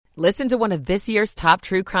Listen to one of this year's top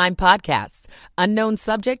true crime podcasts. Unknown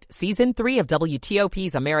Subject, Season 3 of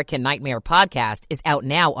WTOP's American Nightmare podcast is out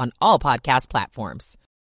now on all podcast platforms.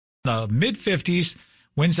 The mid-50s,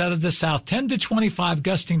 winds out of the south 10 to 25,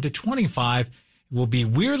 gusting to 25. It will be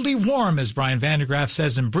weirdly warm, as Brian Vandergraff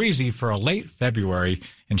says, and breezy for a late February,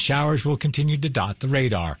 and showers will continue to dot the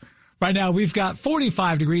radar. Right now, we've got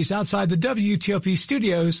 45 degrees outside the WTOP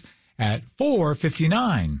studios at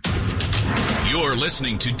 4:59. You're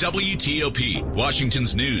listening to WTOP,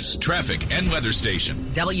 Washington's news, traffic, and weather station.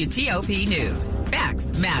 WTOP News.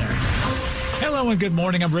 Facts matter. Hello and good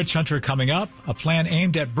morning. I'm Rich Hunter. Coming up, a plan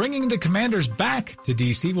aimed at bringing the Commanders back to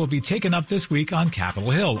D.C. will be taken up this week on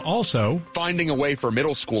Capitol Hill. Also, finding a way for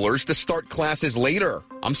middle schoolers to start classes later.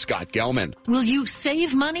 I'm Scott Gelman. Will you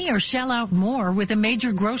save money or shell out more with a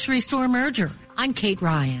major grocery store merger? I'm Kate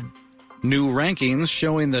Ryan. New rankings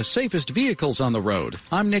showing the safest vehicles on the road.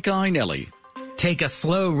 I'm Nick Einelli. Take a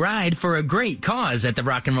slow ride for a great cause at the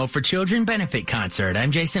Rock and Roll for Children benefit concert. I'm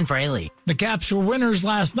Jason Fraley. The Caps were winners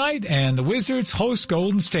last night, and the Wizards host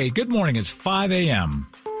Golden State. Good morning. It's 5 a.m.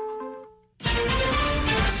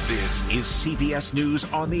 This is CBS News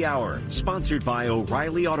on the Hour, sponsored by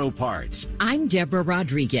O'Reilly Auto Parts. I'm Deborah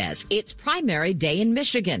Rodriguez. It's primary day in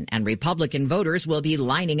Michigan, and Republican voters will be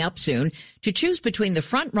lining up soon to choose between the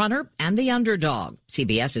front runner and the underdog.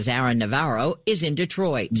 CBS's Aaron Navarro is in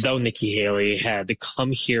Detroit. Though Nikki Haley had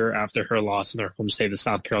come here after her loss in her home state of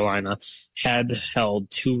South Carolina, had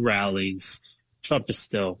held 2 rallies, Trump is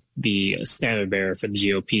still the standard bearer for the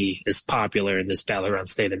GOP, is popular in this battleground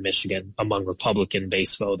state of Michigan among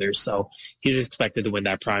Republican-based voters. So he's expected to win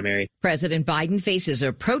that primary. President Biden faces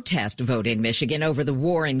a protest vote in Michigan over the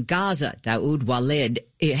war in Gaza. Daoud Walid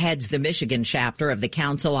heads the Michigan chapter of the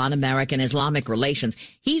Council on American Islamic Relations.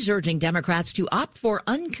 He's urging Democrats to opt for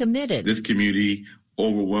uncommitted. This community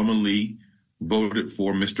overwhelmingly voted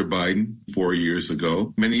for Mr. Biden 4 years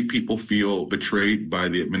ago. Many people feel betrayed by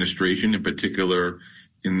the administration, in particular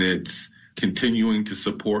in its continuing to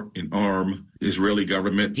support and arm Israeli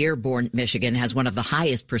government. Dearborn, Michigan has one of the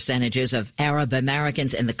highest percentages of Arab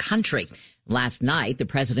Americans in the country. Last night, the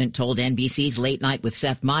president told NBC's Late Night with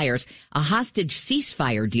Seth Meyers a hostage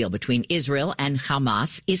ceasefire deal between Israel and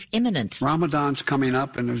Hamas is imminent. Ramadan's coming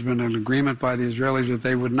up, and there's been an agreement by the Israelis that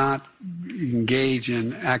they would not engage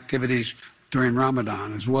in activities during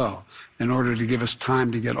Ramadan as well, in order to give us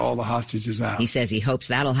time to get all the hostages out. He says he hopes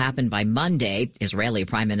that'll happen by Monday. Israeli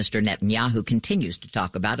Prime Minister Netanyahu continues to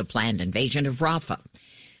talk about a planned invasion of Rafah.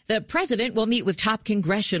 The president will meet with top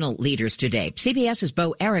congressional leaders today. CBS's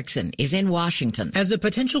Bo Erickson is in Washington. As the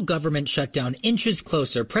potential government shutdown inches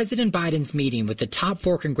closer, President Biden's meeting with the top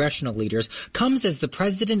 4 congressional leaders comes as the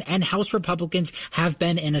president and House Republicans have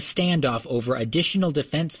been in a standoff over additional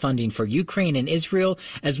defense funding for Ukraine and Israel,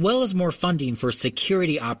 as well as more funding for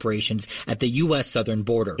security operations at the U.S. southern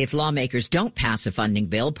border. If lawmakers don't pass a funding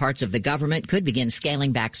bill, parts of the government could begin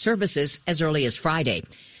scaling back services as early as Friday.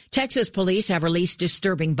 Texas police have released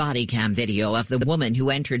disturbing body cam video of the woman who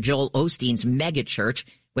entered Joel Osteen's megachurch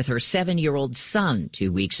with her 7-year-old son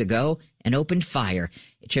 2 weeks ago and opened fire.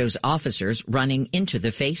 It shows officers running into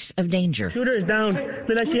the face of danger. Shooter is down. Looks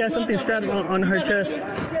like she has something strapped on her chest.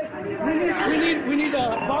 We need a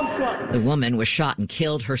bomb squad. The woman was shot and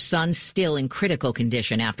killed. Her son still in critical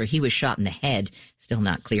condition after he was shot in the head. Still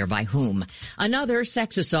not clear by whom. Another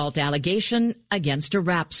sex assault allegation against a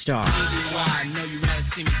rap star.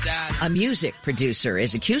 A music producer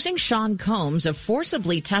is accusing Sean Combs of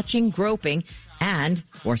forcibly touching, groping, and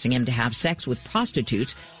forcing him to have sex with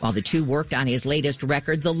prostitutes while the two worked on his latest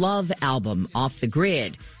record, The Love Album, Off the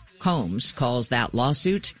Grid. Combs calls that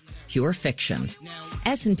lawsuit pure fiction.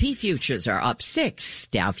 S&P futures are up 6.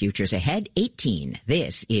 Dow futures ahead 18.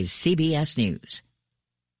 This is CBS News.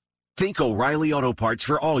 Think O'Reilly Auto Parts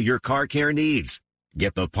for all your car care needs.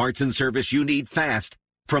 Get the parts and service you need fast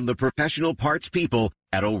from the professional parts people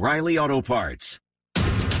at O'Reilly Auto Parts.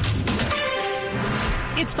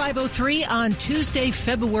 It's 5:03 on Tuesday,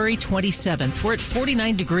 February 27th. We're at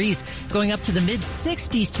 49 degrees, going up to the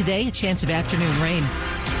mid-60s today, a chance of afternoon rain.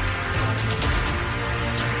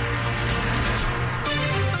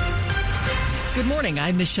 Good morning,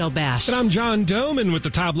 I'm Michelle Bash. And I'm John Doman with the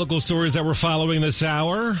top local stories that we're following this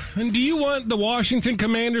hour. And do you want the Washington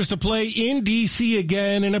Commanders to play in D.C.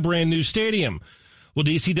 again in a brand new stadium? Well,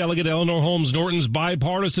 D.C. Delegate Eleanor Holmes Norton's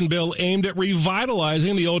bipartisan bill aimed at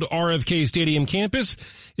revitalizing the old RFK Stadium campus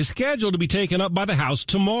is scheduled to be taken up by the House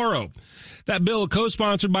tomorrow. That bill,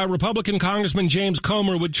 co-sponsored by Republican Congressman James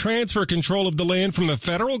Comer, would transfer control of the land from the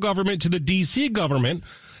federal government to the D.C. government,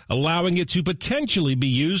 allowing it to potentially be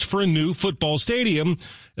used for a new football stadium,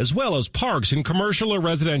 as well as parks and commercial or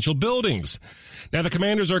residential buildings. Now, the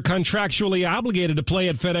Commanders are contractually obligated to play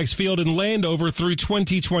at FedEx Field in Landover through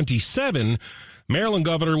 2027. Maryland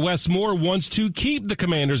Governor Wes Moore wants to keep the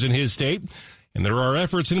Commanders in his state, and there are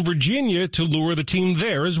efforts in Virginia to lure the team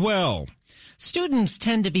there as well. Students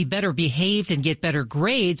tend to be better behaved and get better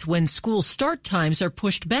grades when school start times are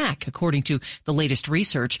pushed back, according to the latest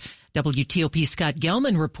research. WTOP Scott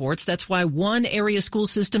Gelman reports that's why one area school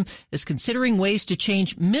system is considering ways to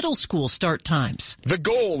change middle school start times. The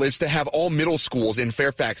goal is to have all middle schools in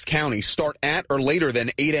Fairfax County start at or later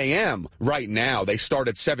than 8 a.m. Right now, they start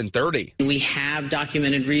at 7:30. We have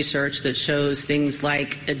documented research that shows things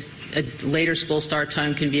like a later school start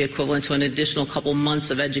time can be equivalent to an additional couple months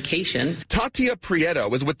of education. Tatia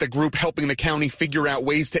Prieto is with the group helping the county figure out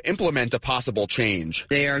ways to implement a possible change.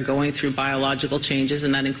 They are going through biological changes,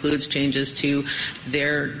 and that includes changes to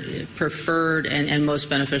their preferred and most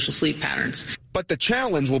beneficial sleep patterns. But the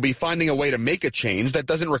challenge will be finding a way to make a change that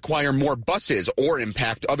doesn't require more buses or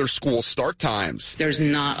impact other school start times. There's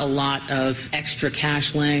not a lot of extra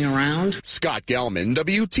cash laying around. Scott Gelman,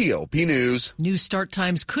 WTOP News. New start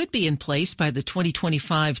times could be in place by the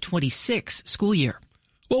 2025-26 school year.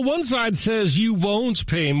 Well, one side says you won't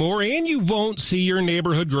pay more and you won't see your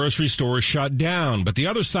neighborhood grocery store shut down. But the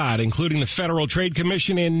other side, including the Federal Trade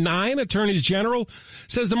Commission and 9 attorneys general,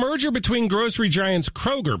 says the merger between grocery giants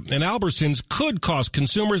Kroger and Albertsons could cost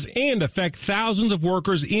consumers and affect thousands of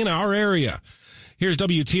workers in our area. Here's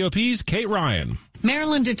WTOP's Kate Ryan.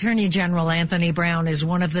 Maryland Attorney General Anthony Brown is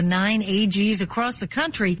one of the 9 AGs across the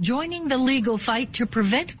country joining the legal fight to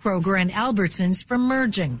prevent Kroger and Albertsons from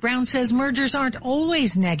merging. Brown says mergers aren't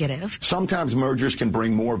always negative. Sometimes mergers can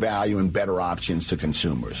bring more value and better options to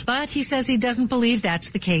consumers. But he says he doesn't believe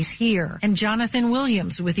that's the case here. And Jonathan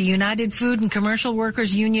Williams with the United Food and Commercial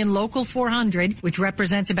Workers Union Local 400, which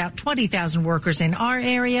represents about 20,000 workers in our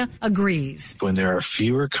area, agrees. When there are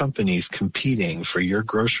fewer companies competing for your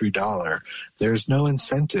grocery dollar, there's no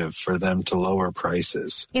incentive for them to lower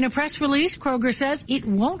prices. In a press release, Kroger says it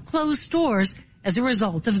won't close stores as a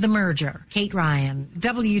result of the merger. Kate Ryan,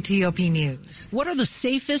 WTOP News. What are the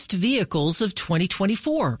safest vehicles of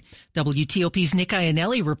 2024? WTOP's Nick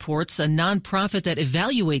Iannelli reports a nonprofit that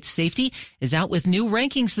evaluates safety is out with new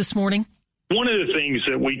rankings this morning. One of the things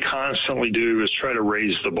that we constantly do is try to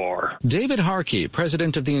raise the bar. David Harkey,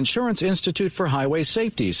 president of the Insurance Institute for Highway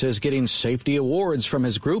Safety, says getting safety awards from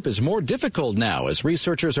his group is more difficult now as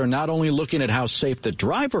researchers are not only looking at how safe the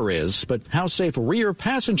driver is, but how safe rear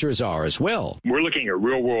passengers are as well. We're looking at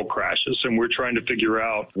real-world crashes, and we're trying to figure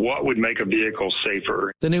out what would make a vehicle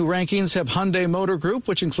safer. The new rankings have Hyundai Motor Group,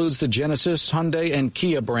 which includes the Genesis, Hyundai, and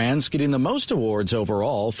Kia brands, getting the most awards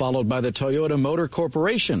overall, followed by the Toyota Motor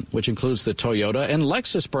Corporation, which includes the Toyota and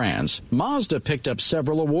Lexus brands. Mazda picked up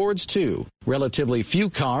several awards, too. Relatively few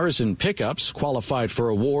cars and pickups qualified for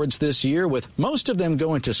awards this year, with most of them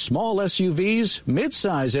going to small SUVs,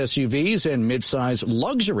 midsize SUVs, and midsize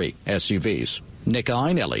luxury SUVs. Nick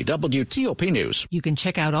Iannelli, WTOP News. You can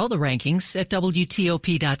check out all the rankings at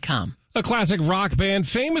WTOP.com. A classic rock band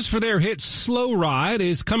famous for their hit Slow Ride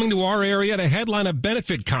is coming to our area to headline a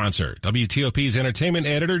benefit concert. WTOP's entertainment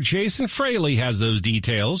editor Jason Fraley has those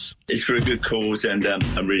details. It's for a good cause, and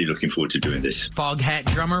I'm really looking forward to doing this. Foghat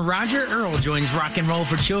drummer Roger Earl joins Rock and Roll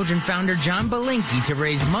for Children founder John Belinkie to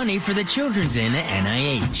raise money for the Children's Inn at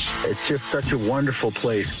NIH. It's just such a wonderful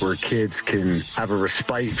place where kids can have a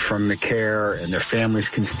respite from the care and their families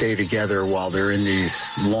can stay together while they're in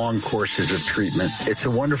these long courses of treatment. It's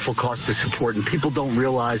a wonderful cause to support, and people don't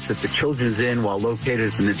realize that the Children's Inn, while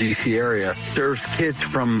located in the D.C. area, serves kids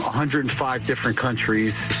from 105 different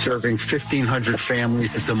countries, serving 1,500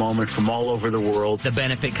 families at the moment from all over the world. The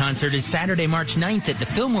benefit concert is Saturday, March 9th at the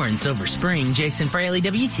Fillmore in Silver Spring. Jason Fraley,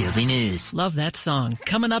 WTOP News. Love that song.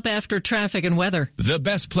 Coming up after traffic and weather. The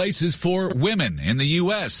best places for women in the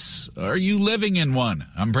U.S. Are you living in one?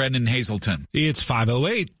 I'm Brendan Hazelton. It's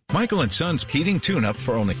 5:08. Michael & Son's heating tune-up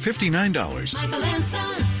for only $59. Michael &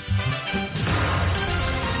 Son.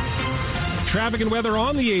 Traffic and weather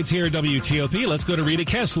on the 8th here at WTOP. Let's go to Rita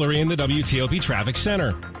Kessler in the WTOP Traffic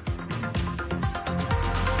Center.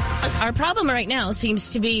 Our problem right now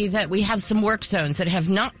seems to be that we have some work zones that have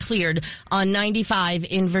not cleared on 95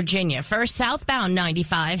 in Virginia. First, southbound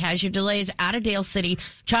 95 has your delays out of Dale City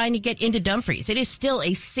trying to get into Dumfries. It is still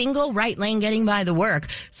a single right lane getting by the work,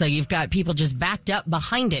 so you've got people just backed up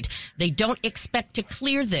behind it. They don't expect to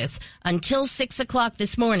clear this until 6 o'clock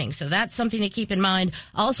this morning, so that's something to keep in mind.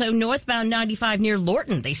 Also, northbound 95 near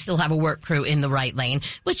Lorton, they still have a work crew in the right lane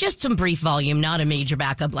with just some brief volume, not a major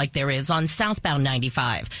backup like there is on southbound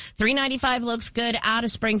 95. 3 395 looks good out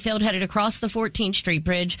of Springfield, headed across the 14th Street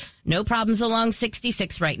Bridge. No problems along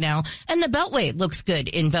 66 right now. And the Beltway looks good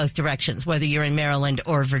in both directions, whether you're in Maryland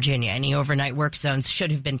or Virginia. Any overnight work zones should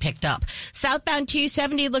have been picked up. Southbound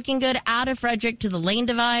 270 looking good out of Frederick to the lane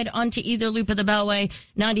divide onto either loop of the Beltway.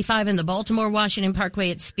 95 in the Baltimore-Washington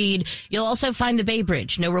Parkway at speed. You'll also find the Bay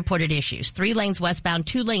Bridge. No reported issues. 3 lanes westbound,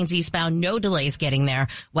 2 lanes eastbound. No delays getting there.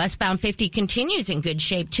 Westbound 50 continues in good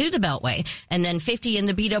shape to the Beltway. And then 50 in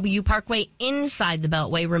the BW Parkway inside the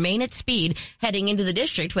Beltway remain at speed heading into the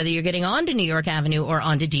district, whether you're getting onto New York Avenue or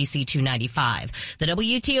onto DC 295. The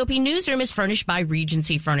WTOP newsroom is furnished by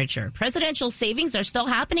Regency Furniture. Presidential savings are still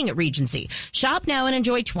happening at Regency. Shop now and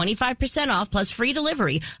enjoy 25% off plus free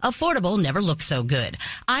delivery. Affordable never looks so good.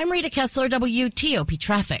 I'm Rita Kessler, WTOP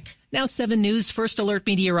Traffic. Now 7 News First Alert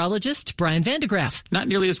meteorologist Brian Vandegraff. Not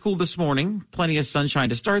nearly as cool this morning. Plenty of sunshine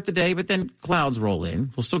to start the day, but then clouds roll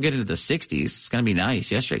in. We'll still get into the 60s. It's going to be nice.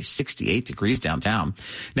 Yesterday, 68 degrees downtown.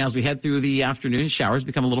 Now, as we head through the afternoon, showers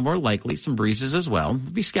become a little more likely. Some breezes as well.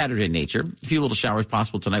 They'll be scattered in nature. A few little showers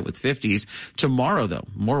possible tonight with 50s. Tomorrow, though,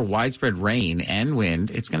 more widespread rain and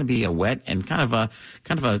wind. It's going to be a wet and kind of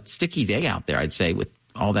a sticky day out there, I'd say, with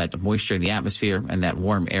all that moisture in the atmosphere and that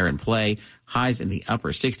warm air in play. Highs in the upper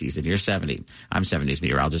 60s and near 70. I'm 7 News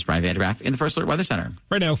meteorologist Brian Vandegraff in the First Alert Weather Center.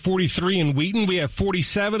 Right now, 43 in Wheaton. We have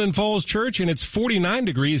 47 in Falls Church, and it's 49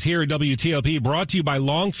 degrees here at WTOP, brought to you by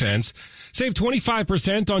Long Fence. Save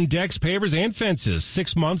 25% on decks, pavers, and fences.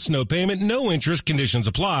 6 months, no payment, no interest. Conditions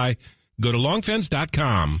apply. Go to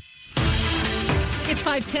longfence.com. It's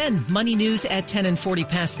 5:10. Money news at 10 and 40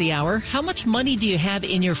 past the hour. How much money do you have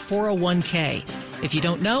in your 401k? If you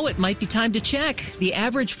don't know, it might be time to check. The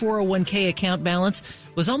average 401k account balance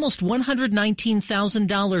was almost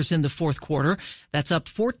 $119,000 in the fourth quarter. That's up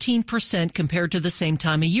 14% compared to the same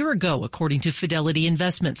time a year ago, according to Fidelity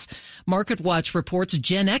Investments. MarketWatch reports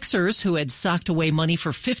Gen Xers, who had socked away money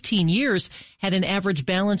for 15 years, had an average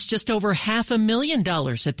balance just over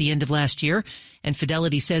 $500,000 at the end of last year. And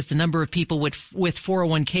Fidelity says the number of people with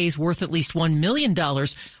 401ks worth at least $1 million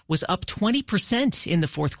was up 20% in the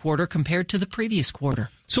fourth quarter compared to the previous quarter.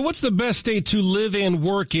 So what's the best state to live and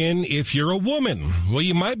work in if you're a woman? Well,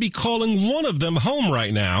 you might be calling one of them home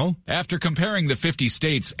right now. After comparing the 50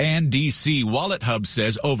 states and D.C., Wallet Hub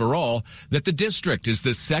says overall that the district is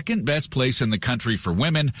the second best place in the country for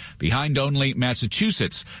women, behind only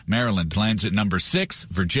Massachusetts. Maryland lands at number 6.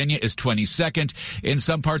 Virginia is 22nd. In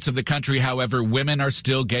some parts of the country, however, women are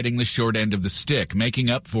still getting the short end of the stick, making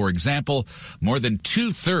up, for example, more than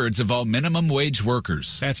 2/3 of all minimum wage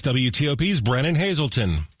workers. That's WTOP's Brennan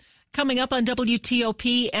Hazelton. Coming up on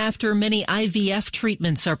WTOP, after many IVF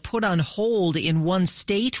treatments are put on hold in one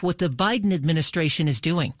state, what the Biden administration is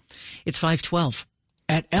doing. It's 5:12.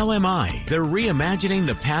 At LMI, they're reimagining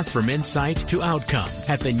the path from insight to outcome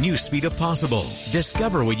at the new speed of possible.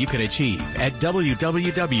 Discover what you can achieve at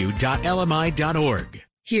www.lmi.org.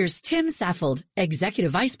 Here's Tim Saffold,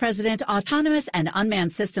 Executive Vice President, Autonomous and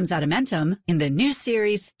Unmanned Systems at Amentum, in the new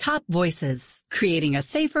series, Top Voices, creating a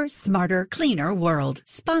safer, smarter, cleaner world,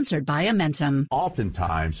 sponsored by Amentum.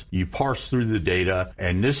 Oftentimes, you parse through the data,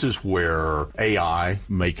 and this is where AI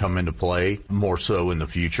may come into play, more so in the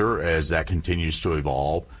future as that continues to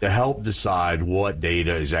evolve, to help decide what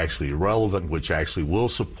data is actually relevant, which actually will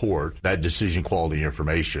support that decision quality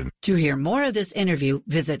information. To hear more of this interview,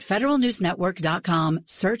 visit federalnewsnetwork.com.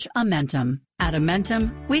 Search Amentum. At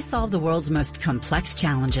Amentum, we solve the world's most complex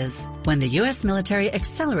challenges. When the U.S. military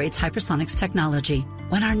accelerates hypersonics technology,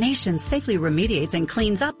 when our nation safely remediates and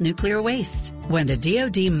cleans up nuclear waste, when the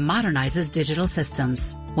DoD modernizes digital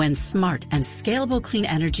systems, when smart and scalable clean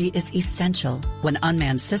energy is essential, when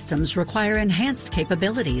unmanned systems require enhanced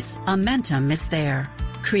capabilities, Amentum is there,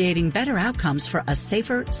 creating better outcomes for a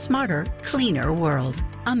safer, smarter, cleaner world.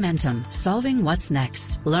 Amentum, solving what's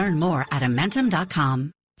next. Learn more at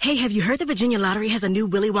Amentum.com. Hey, have you heard the Virginia Lottery has a new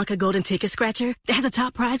Willy Wonka Golden Ticket Scratcher that has a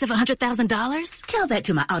top prize of $100,000? Tell that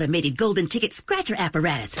to my automated Golden Ticket Scratcher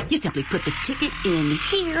apparatus. You simply put the ticket in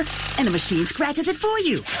here, and the machine scratches it for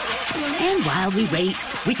you. And while we wait,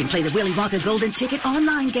 we can play the Willy Wonka Golden Ticket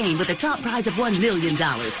online game with a top prize of $1 million.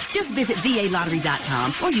 Just visit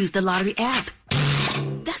VALottery.com or use the lottery app.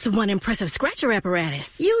 That's one impressive scratcher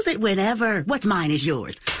apparatus. Use it whenever. What's mine is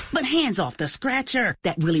yours. But hands off the scratcher.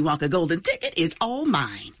 That Willy Wonka Golden Ticket is all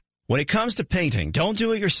mine. When it comes to painting, don't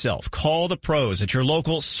do it yourself. Call the pros at your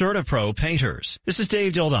local CertaPro painters. This is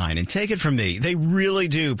Dave Dildine, and take it from me, they really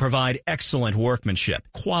do provide excellent workmanship,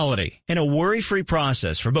 quality, and a worry-free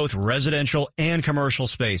process for both residential and commercial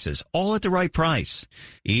spaces, all at the right price.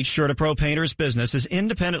 Each CertaPro painter's business is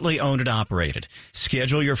independently owned and operated.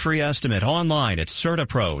 Schedule your free estimate online at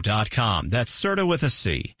CertaPro.com. That's Certa with a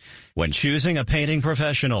C. When choosing a painting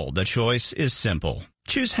professional, the choice is simple.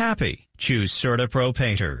 Choose happy. Choose CertaPro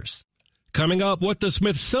painters. Coming up, what the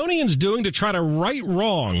Smithsonian's doing to try to right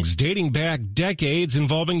wrongs dating back decades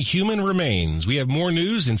involving human remains. We have more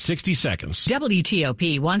news in 60 seconds.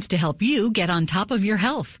 WTOP wants to help you get on top of your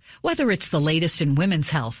health. Whether it's the latest in women's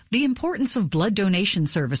health, the importance of blood donation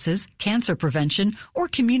services, cancer prevention, or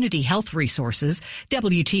community health resources,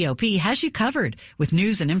 WTOP has you covered with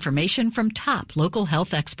news and information from top local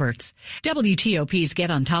health experts. WTOP's Get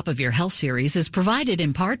on Top of Your Health series is provided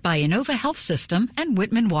in part by Inova Health System and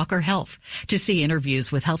Whitman Walker Health. To see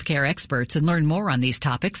interviews with healthcare experts and learn more on these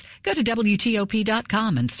topics, go to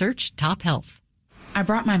WTOP.com and search Top Health. I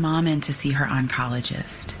brought my mom in to see her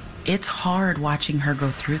oncologist. It's hard watching her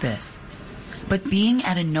go through this. But being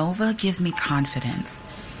at Inova gives me confidence.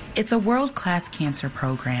 It's a world-class cancer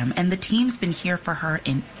program, and the team's been here for her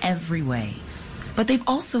in every way. But they've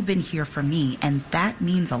also been here for me, and that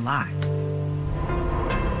means a lot.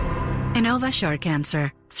 Inova Sure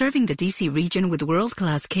Cancer, serving the D.C. region with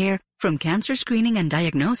world-class care from cancer screening and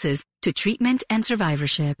diagnosis to treatment and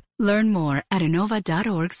survivorship. Learn more at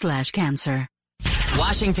inova.org/cancer.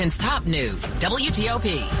 Washington's top news,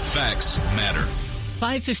 WTOP. Facts matter.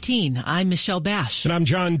 5:15, I'm Michelle Bash. And I'm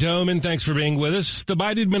John Doman. Thanks for being with us. The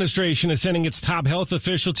Biden administration is sending its top health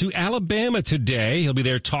official to Alabama today. He'll be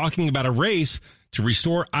there talking about a race to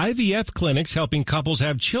restore IVF clinics helping couples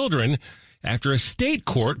have children after a state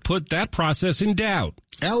court put that process in doubt.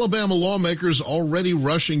 Alabama lawmakers already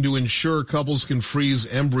rushing to ensure couples can freeze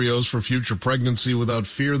embryos for future pregnancy without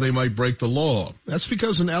fear they might break the law. That's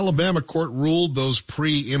because an Alabama court ruled those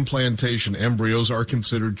pre-implantation embryos are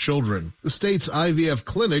considered children. The state's IVF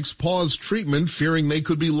clinics paused treatment, fearing they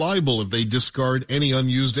could be liable if they discard any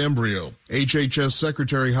unused embryo. HHS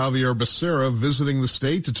Secretary Javier Becerra visiting the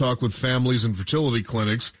state to talk with families and fertility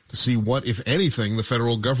clinics to see what, if anything, the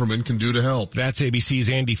federal government can do to help. That's ABC's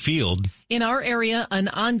Andy Field. In our area, an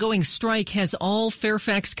ongoing strike has all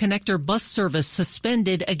Fairfax Connector bus service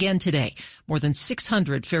suspended again today. More than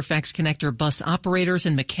 600 Fairfax Connector bus operators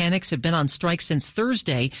and mechanics have been on strike since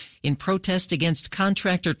Thursday in protest against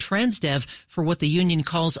contractor Transdev for what the union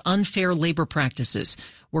calls unfair labor practices.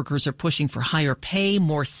 Workers are pushing for higher pay,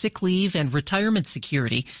 more sick leave, and retirement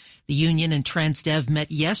security. The union and Transdev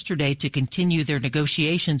met yesterday to continue their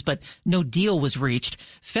negotiations, but no deal was reached.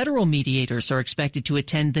 Federal mediators are expected to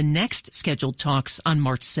attend the next scheduled talks on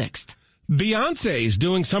March 6th. Beyonce is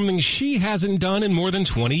doing something she hasn't done in more than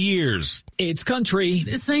 20 years. It's country.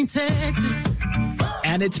 This ain't Texas.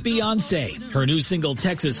 And it's Beyonce. Her new single,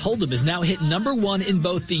 Texas Hold'em, is now hit #1 in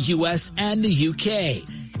both the U.S. and the U.K.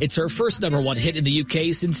 It's her first #1 hit in the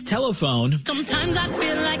U.K. since Telephone. Sometimes I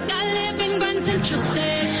feel like I live in Grand Central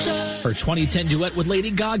Station. Her 2010 duet with Lady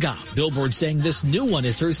Gaga. Billboard saying this new one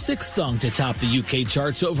is her 6th song to top the UK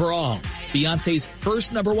charts overall. Beyonce's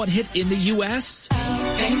first #1 hit in the U.S.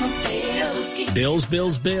 Bills,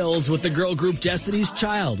 Bills, Bills with the girl group Destiny's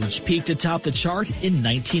Child, which peaked atop the chart in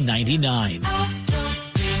 1999.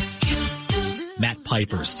 Matt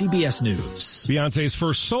Piper, CBS News. Beyonce's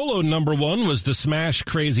first solo #1 was the smash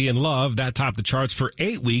Crazy in Love. That topped the charts for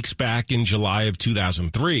 8 weeks back in July of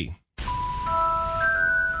 2003.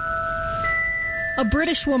 A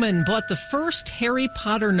British woman bought the first Harry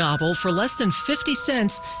Potter novel for less than 50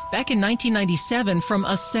 cents back in 1997 from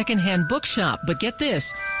a secondhand bookshop. But get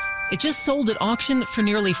this, it just sold at auction for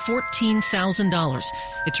nearly $14,000.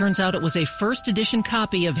 It turns out it was a first edition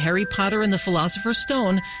copy of Harry Potter and the Philosopher's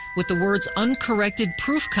Stone with the words uncorrected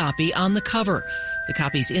proof copy on the cover. The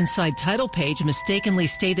copy's inside title page mistakenly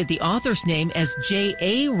stated the author's name as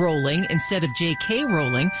J.A. Rowling instead of J.K.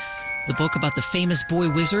 Rowling. The book about the famous boy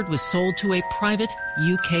wizard was sold to a private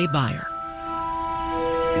UK buyer.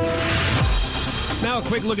 Now a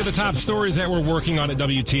quick look at the top stories that we're working on at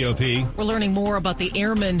WTOP. We're learning more about the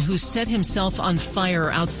airman who set himself on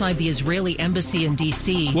fire outside the Israeli embassy in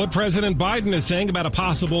D.C. What President Biden is saying about a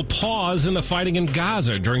possible pause in the fighting in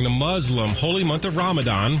Gaza during the Muslim holy month of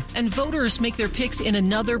Ramadan. And voters make their picks in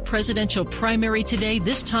another presidential primary today,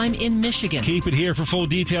 this time in Michigan. Keep it here for full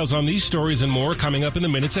details on these stories and more coming up in the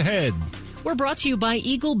minutes ahead. We're brought to you by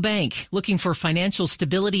Eagle Bank. Looking for financial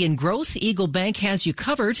stability and growth? Eagle Bank has you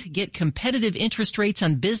covered. Get competitive interest rates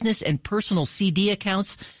on business and personal CD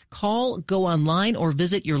accounts. Call, go online, or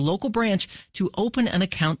visit your local branch to open an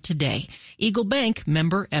account today. Eagle Bank,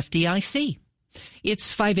 member FDIC.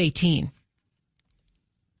 It's 5:18.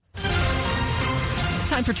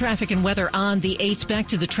 Time for traffic and weather on the 8th. Back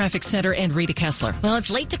to the traffic center and Rita Kessler. Well, it's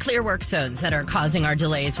late to clear work zones that are causing our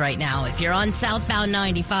delays right now. If you're on southbound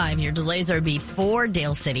 95, your delays are before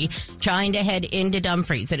Dale City, trying to head into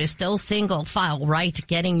Dumfries. It is still single file right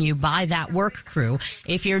getting you by that work crew.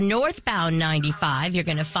 If you're northbound 95, you're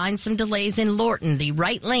going to find some delays in Lorton. The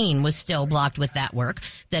right lane was still blocked with that work.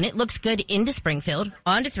 Then it looks good into Springfield,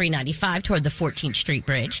 onto 395 toward the 14th Street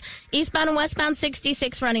Bridge. Eastbound and westbound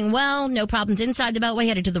 66 running well. No problems inside the Beltway.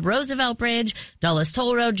 Headed to the Roosevelt Bridge, Dulles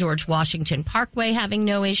Toll Road, George Washington Parkway having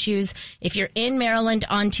no issues. If you're in Maryland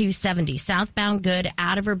on 270, southbound good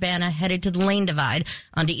out of Urbana, headed to the lane divide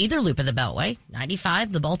onto either loop of the Beltway.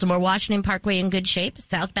 95, the Baltimore Washington Parkway in good shape.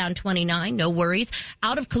 Southbound 29, no worries.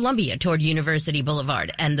 Out of Columbia toward University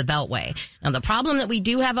Boulevard and the Beltway. Now the problem that we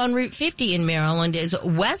do have on Route 50 in Maryland is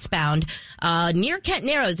westbound near Kent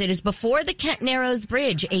Narrows. It is before the Kent Narrows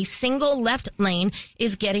Bridge. A single left lane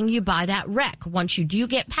is getting you by that wreck. Once you do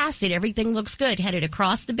get past it, everything looks good. Headed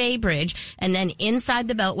across the Bay Bridge and then inside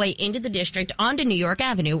the Beltway into the district onto New York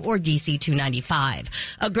Avenue or DC 295.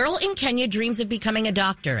 A girl in Kenya dreams of becoming a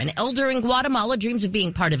doctor. An elder in Guatemala dreams of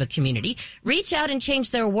being part of a community. Reach out and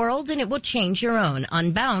change their world and it will change your own.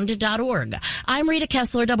 Unbound.org. I'm Rita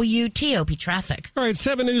Kessler, WTOP Traffic. All right,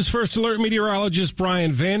 7 News First Alert meteorologist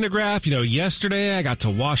Brian Vandegraff. You know, yesterday I got to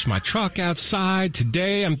wash my truck outside.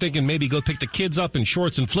 Today I'm thinking maybe go pick the kids up in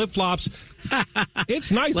shorts and flip-flops.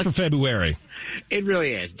 It's nice for February. It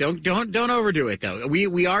really is. Don't overdo it, though.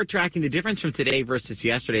 We are tracking the difference from today versus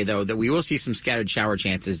yesterday, though, that we will see some scattered shower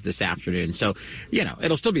chances this afternoon. So, you know,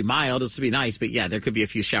 it'll still be mild. It'll still be nice. But, yeah, there could be a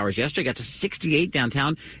few showers. Yesterday got to 68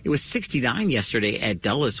 downtown. It was 69 yesterday at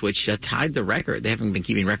Dulles, which tied the record. They haven't been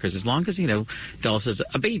keeping records as long as, you know, Dulles is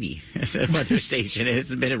a baby as a weather station. It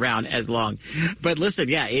hasn't been around as long. But, listen,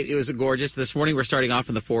 yeah, it was gorgeous. This morning we're starting off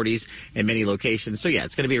in the 40s in many locations. So, yeah,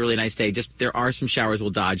 it's going to be a really nice day. Just there are some showers we'll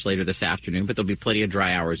dodge later this afternoon, but there'll be plenty of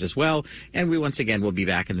dry hours as well. And we once again will be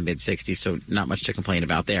back in the mid-60s, so not much to complain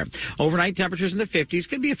about there. Overnight temperatures in the 50s.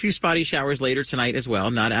 Could be a few spotty showers later tonight as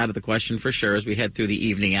well. Not out of the question for sure as we head through the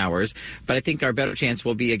evening hours. But I think our better chance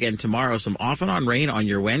will be again tomorrow. Some off and on rain on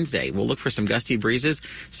your Wednesday. We'll look for some gusty breezes,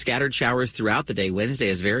 scattered showers throughout the day. Wednesday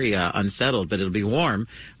is very unsettled, but it'll be warm.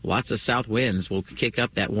 Lots of south winds will kick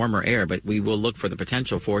up that warmer air, but we will look for the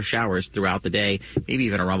potential for showers throughout the day, maybe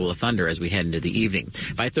even a rumble of thunder as we head into the evening.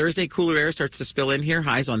 By Thursday, cooler air starts to spill in here.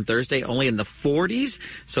 Highs on Thursday only in the 40s,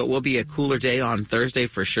 so it will be a cooler day on Thursday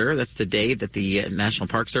for sure. That's the day that the National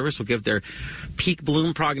Park Service will give their peak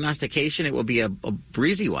bloom prognostication. It will be a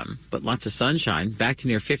breezy one, but lots of sunshine. Back to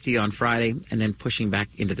near 50 on Friday, and then pushing back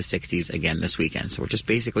into the 60s again this weekend. So we're just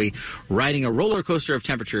basically riding a roller coaster of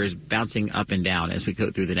temperatures, bouncing up and down as we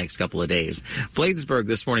go through the next couple of days. Bladensburg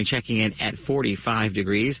this morning checking in at 45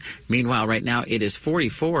 degrees. Meanwhile, right now it is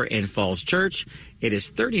 44 in Falls Church. It is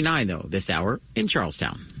 39, though, this hour in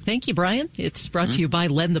Charlestown. Thank you, Brian. It's brought to you by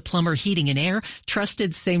Len the Plumber Heating and Air.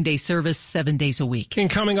 Trusted same-day service 7 days a week. And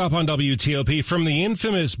coming up on WTOP, from the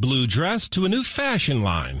infamous blue dress to a new fashion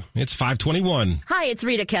line. It's 5:21. Hi, it's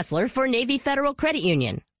Rita Kessler for Navy Federal Credit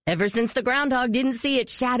Union. Ever since the groundhog didn't see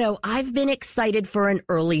its shadow, I've been excited for an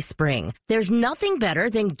early spring. There's nothing better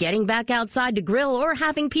than getting back outside to grill or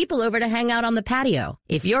having people over to hang out on the patio.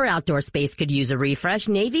 If your outdoor space could use a refresh,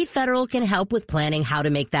 Navy Federal can help with planning how to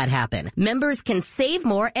make that happen. Members can save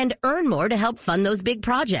more and earn more to help fund those big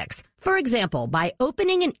projects. For example, by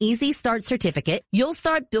opening an Easy Start certificate, you'll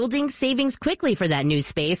start building savings quickly for that new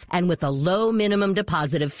space and with a low minimum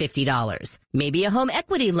deposit of $50. Maybe a home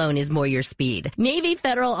equity loan is more your speed. Navy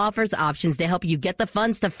Federal offers options to help you get the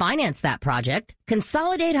funds to finance that project,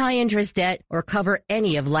 consolidate high-interest debt, or cover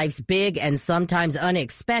any of life's big and sometimes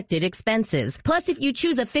unexpected expenses. Plus, if you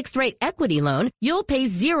choose a fixed-rate equity loan, you'll pay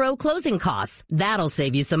zero closing costs. That'll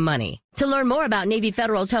save you some money. To learn more about Navy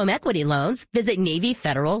Federal's home equity loans, visit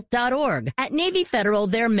NavyFederal.org. At Navy Federal,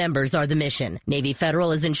 their members are the mission. Navy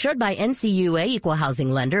Federal is insured by NCUA Equal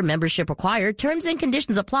Housing Lender. Membership required. Terms and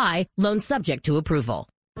conditions apply. Loan subject to approval.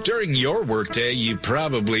 During your workday, you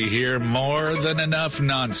probably hear more than enough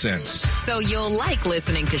nonsense. So you'll like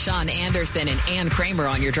listening to Sean Anderson and Ann Kramer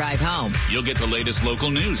on your drive home. You'll get the latest local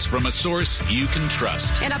news from a source you can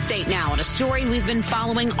trust. An update now on a story we've been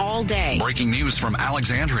following all day. Breaking news from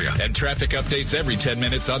Alexandria. And traffic updates every 10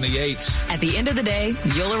 minutes on the 8s. At the end of the day,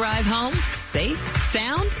 you'll arrive home safe,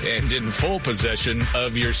 sound, and in full possession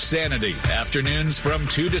of your sanity. Afternoons from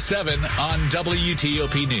 2 to 7 on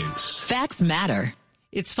WTOP News. Facts matter.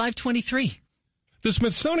 It's 5:23. The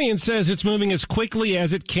Smithsonian says it's moving as quickly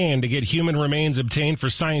as it can to get human remains obtained for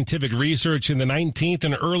scientific research in the 19th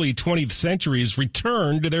and early 20th centuries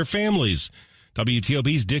returned to their families.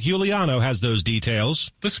 WTOP's Dick Iuliano has those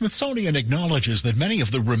details. The Smithsonian acknowledges that many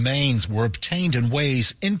of the remains were obtained in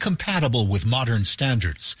ways incompatible with modern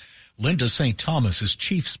standards. Linda St. Thomas is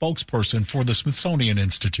chief spokesperson for the Smithsonian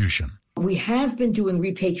Institution. We have been doing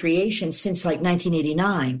repatriation since like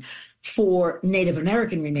 1989 for Native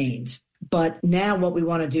American remains. But now what we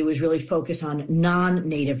want to do is really focus on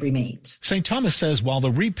non-Native remains. St. Thomas says while the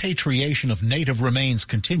repatriation of Native remains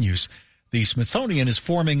continues, the Smithsonian is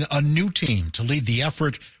forming a new team to lead the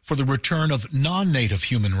effort for the return of non-Native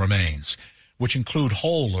human remains, which include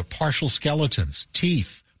whole or partial skeletons,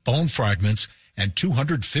 teeth, bone fragments, and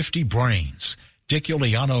 250 brains. Dick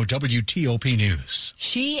Iuliano, WTOP News.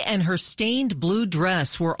 She and her stained blue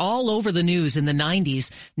dress were all over the news in the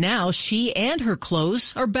 90s. Now she and her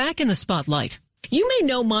clothes are back in the spotlight. You may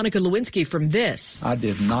know Monica Lewinsky from this. I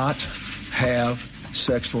did not have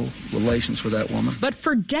sexual relations with that woman. But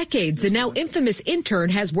for decades, the now infamous intern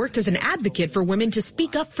has worked as an advocate for women to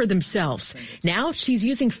speak up for themselves. Now she's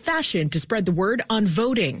using fashion to spread the word on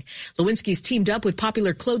voting. Lewinsky's teamed up with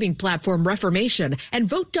popular clothing platform Reformation and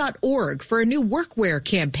Vote.org for a new workwear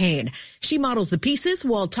campaign. She models the pieces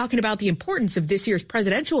while talking about the importance of this year's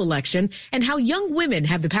presidential election and how young women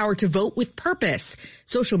have the power to vote with purpose.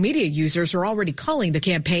 Social media users are already calling the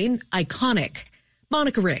campaign iconic.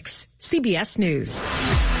 Monica Ricks, CBS News.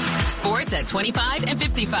 Sports at 25 and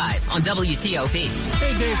 55 on WTOP.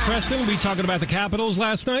 Hey, Dave Preston, we talking about the Capitals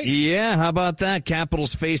last night? Yeah, how about that?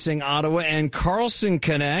 Capitals facing Ottawa, and Carlson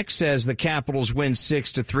connects as the Capitals win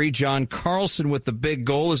 6-3. John Carlson with the big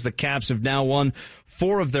goal as the Caps have now won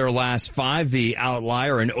 4 of their last 5. The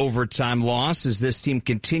outlier, an overtime loss, as this team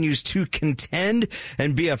continues to contend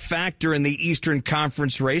and be a factor in the Eastern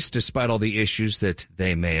Conference race, despite all the issues that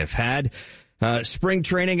they may have had. Spring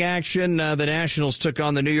training action. The Nationals took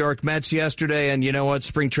on the New York Mets yesterday, and you know what?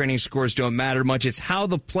 Spring training scores don't matter much. It's how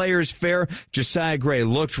the players fare. Josiah Gray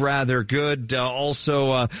looked rather good.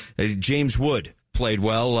 Also, James Wood played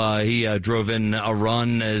well. He drove in a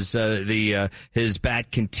run as his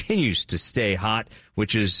bat continues to stay hot,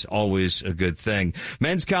 which is always a good thing.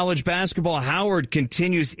 Men's college basketball, Howard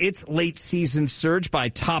continues its late season surge by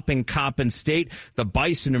topping Coppin State. The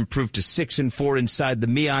Bison improved to 6-4 inside the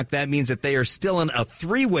MEAC. That means that they are still in a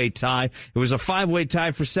 3-way tie. It was a 5-way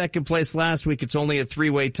tie for second place last week. It's only a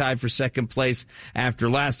 3-way tie for second place after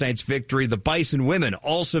last night's victory. The Bison women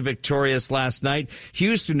also victorious last night.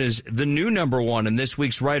 Houston is the new number 1 in this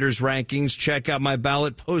week's writers' rankings. Check out my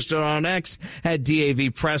ballot posted on X at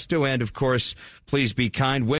DAV Presto. And of course, please be kind.